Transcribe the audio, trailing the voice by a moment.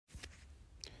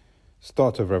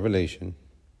Start of revelation.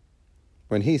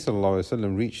 When he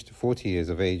ﷺ reached 40 years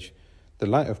of age, the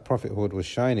light of prophethood was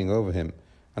shining over him,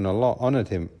 and Allah honoured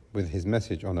him with his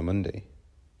message on a Monday.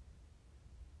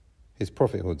 His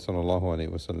prophethood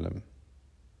ﷺ.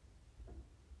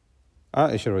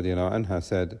 Aisha radiallahu anha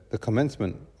said, the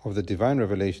commencement of the divine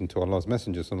revelation to Allah's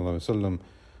Messenger ﷺ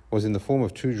was in the form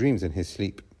of true dreams in his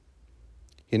sleep.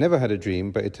 He never had a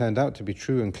dream, but it turned out to be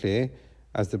true and clear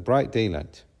as the bright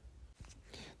daylight.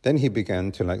 Then he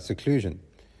began to like seclusion.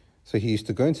 So he used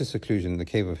to go into seclusion in the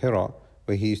cave of Hira,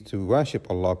 where he used to worship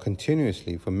Allah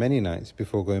continuously for many nights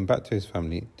before going back to his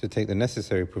family to take the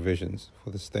necessary provisions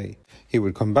for the stay. He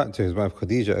would come back to his wife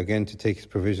Khadija again to take his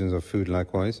provisions of food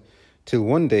likewise, till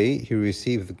one day he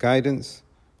received the guidance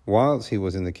whilst he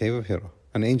was in the cave of Hira.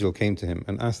 An angel came to him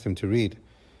and asked him to read.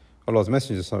 Allah's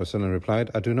Messenger ﷺ replied,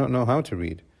 I do not know how to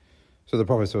read. So the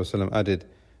Prophet ﷺ added,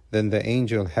 then the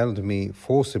angel held me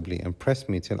forcibly and pressed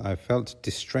me till I felt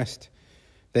distressed.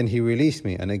 Then he released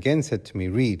me and again said to me,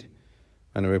 read.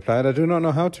 And I replied, I do not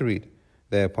know how to read.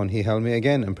 Thereupon he held me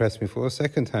again and pressed me for a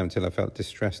second time till I felt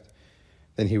distressed.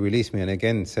 Then he released me and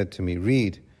again said to me,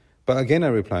 read. But again I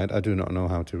replied, I do not know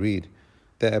how to read.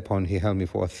 Thereupon he held me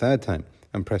for a third time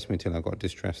and pressed me till I got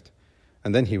distressed.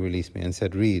 And then he released me and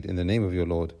said, read in the name of your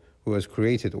Lord, who has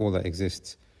created all that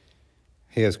exists.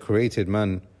 He has created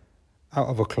man out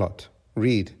of a clot.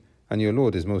 Read, and your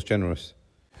Lord is most generous.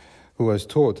 Who has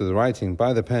taught the writing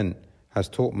by the pen, has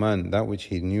taught man that which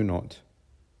he knew not.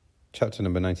 Chapter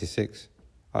number 96,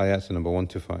 ayat number 1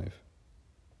 to 5.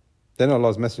 Then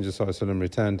Allah's Messenger ﷺ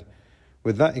returned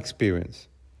with that experience,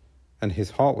 and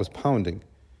his heart was pounding,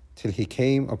 till he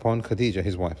came upon Khadija,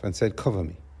 his wife, and said, cover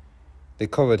me. They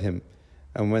covered him,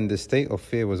 and when the state of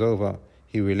fear was over,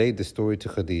 he relayed the story to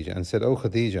Khadija and said, O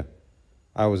Khadija,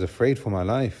 I was afraid for my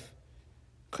life.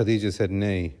 Khadija said,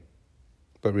 nay,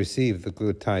 but receive the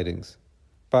good tidings.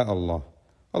 By Allah,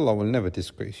 Allah will never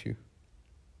disgrace you.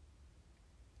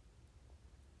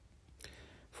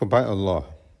 For by Allah,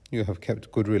 you have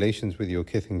kept good relations with your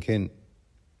kith and kin,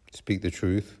 speak the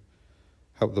truth,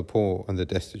 help the poor and the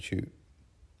destitute,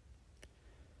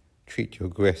 treat your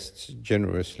guests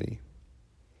generously,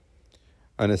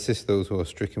 and assist those who are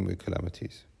stricken with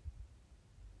calamities.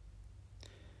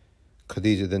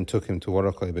 Khadija then took him to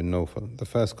Waraqah ibn Nawfal, the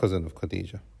first cousin of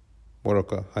Khadija.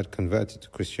 Waraqah had converted to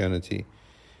Christianity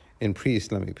in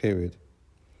pre-Islamic period,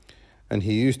 and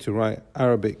he used to write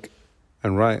Arabic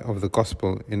and write of the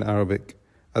gospel in Arabic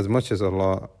as much as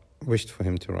Allah wished for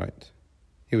him to write.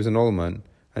 He was an old man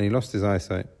and he lost his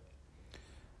eyesight.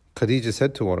 Khadija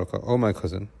said to Waraqah, O my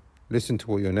cousin, listen to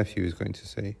what your nephew is going to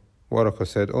say. Waraqah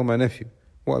said, O my nephew,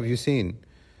 what have you seen?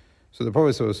 So the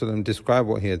Prophet ﷺ described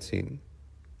what he had seen.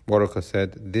 Waraqah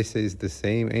said, this is the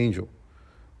same angel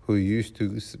who used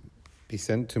to be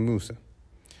sent to Musa.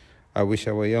 I wish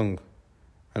I were young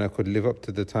and I could live up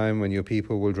to the time when your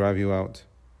people will drive you out.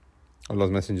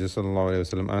 Allah's Messenger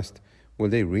ﷺ asked, will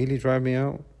they really drive me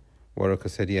out? Waraqah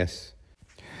said, yes.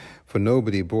 For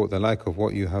nobody brought the like of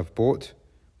what you have brought,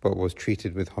 but was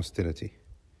treated with hostility.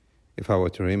 If I were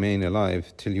to remain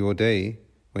alive till your day,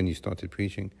 when you started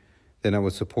preaching, then I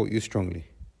would support you strongly.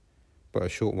 But a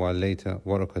short while later,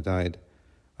 Waraqah died,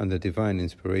 and the divine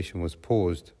inspiration was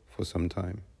paused for some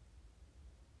time.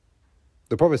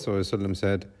 The Prophet ﷺ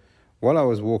said, while I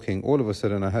was walking, all of a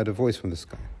sudden I heard a voice from the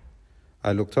sky.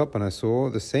 I looked up and I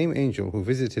saw the same angel who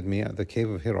visited me at the cave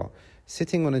of Hira,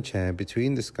 sitting on a chair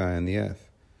between the sky and the earth.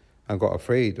 I got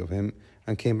afraid of him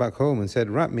and came back home and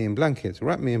said, wrap me in blankets,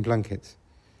 wrap me in blankets.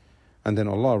 And then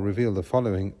Allah revealed the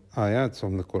following ayats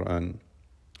from the Quran.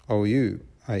 O you,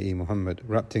 i.e. Muhammad,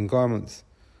 wrapped in garments,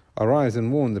 arise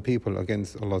and warn the people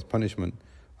against Allah's punishment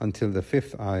until the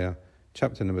 5th ayah,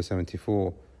 chapter number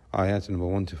 74, ayat number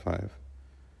 1 to 5.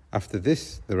 After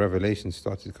this, the revelation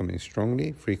started coming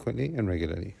strongly, frequently and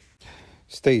regularly.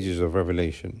 Stages of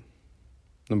revelation.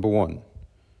 Number 1,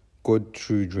 good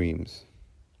true dreams.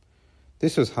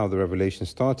 This was how the revelation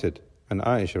started, and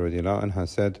Aisha radiallahu anha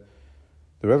said,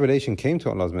 the revelation came to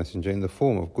Allah's Messenger in the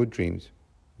form of good dreams,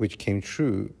 which came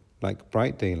true like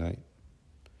bright daylight.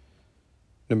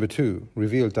 Number 2,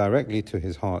 revealed directly to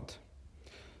his heart.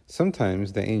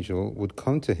 Sometimes the angel would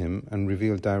come to him and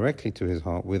reveal directly to his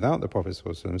heart without the Prophet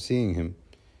ﷺ seeing him.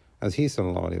 As he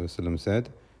ﷺ said,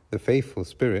 the faithful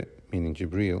spirit, meaning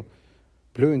Jibreel,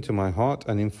 blew into my heart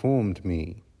and informed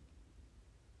me.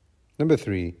 Number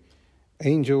 3,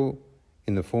 angel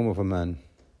in the form of a man.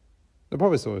 The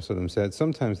Prophet ﷺ said,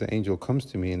 sometimes the angel comes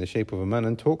to me in the shape of a man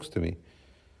and talks to me,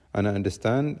 and I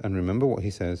understand and remember what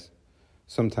he says.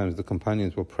 Sometimes the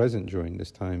companions were present during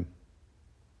this time.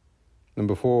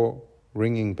 Number 4,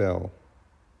 ringing bell.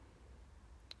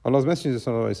 Allah's Messenger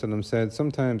ﷺ said,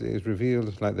 sometimes it is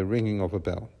revealed like the ringing of a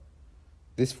bell.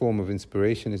 This form of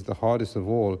inspiration is the hardest of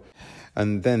all,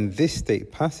 and then this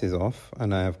state passes off,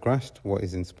 and I have grasped what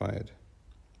is inspired.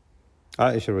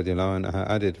 Aisha radiallahu anha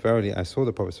added, verily I saw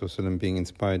the Prophet ﷺ being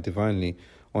inspired divinely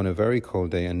on a very cold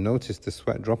day, and noticed the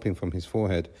sweat dropping from his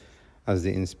forehead as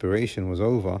the inspiration was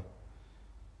over.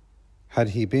 Had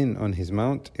he been on his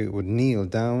mount, it would kneel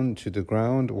down to the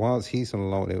ground whilst he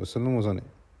ﷺ was on it.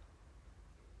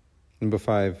 Number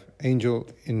 5, angel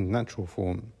in natural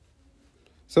form.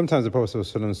 Sometimes the Prophet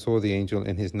ﷺ saw the angel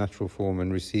in his natural form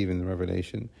and receiving the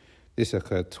revelation. This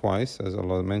occurred twice, as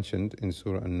Allah mentioned in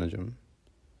Surah An-Najm.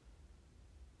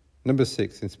 Number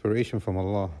 6, inspiration from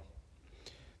Allah.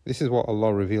 This is what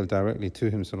Allah revealed directly to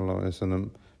him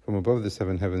ﷺ from above the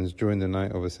 7 heavens during the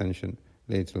night of ascension,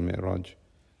 Laylatul Mi'raj,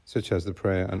 such as the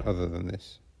prayer and other than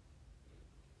this.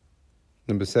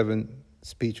 Number 7,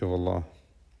 speech of Allah.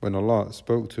 When Allah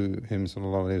spoke to him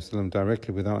ﷺ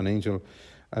directly without an angel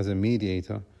as a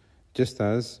mediator, just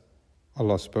as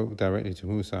Allah spoke directly to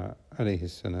Musa alayhi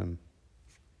salam.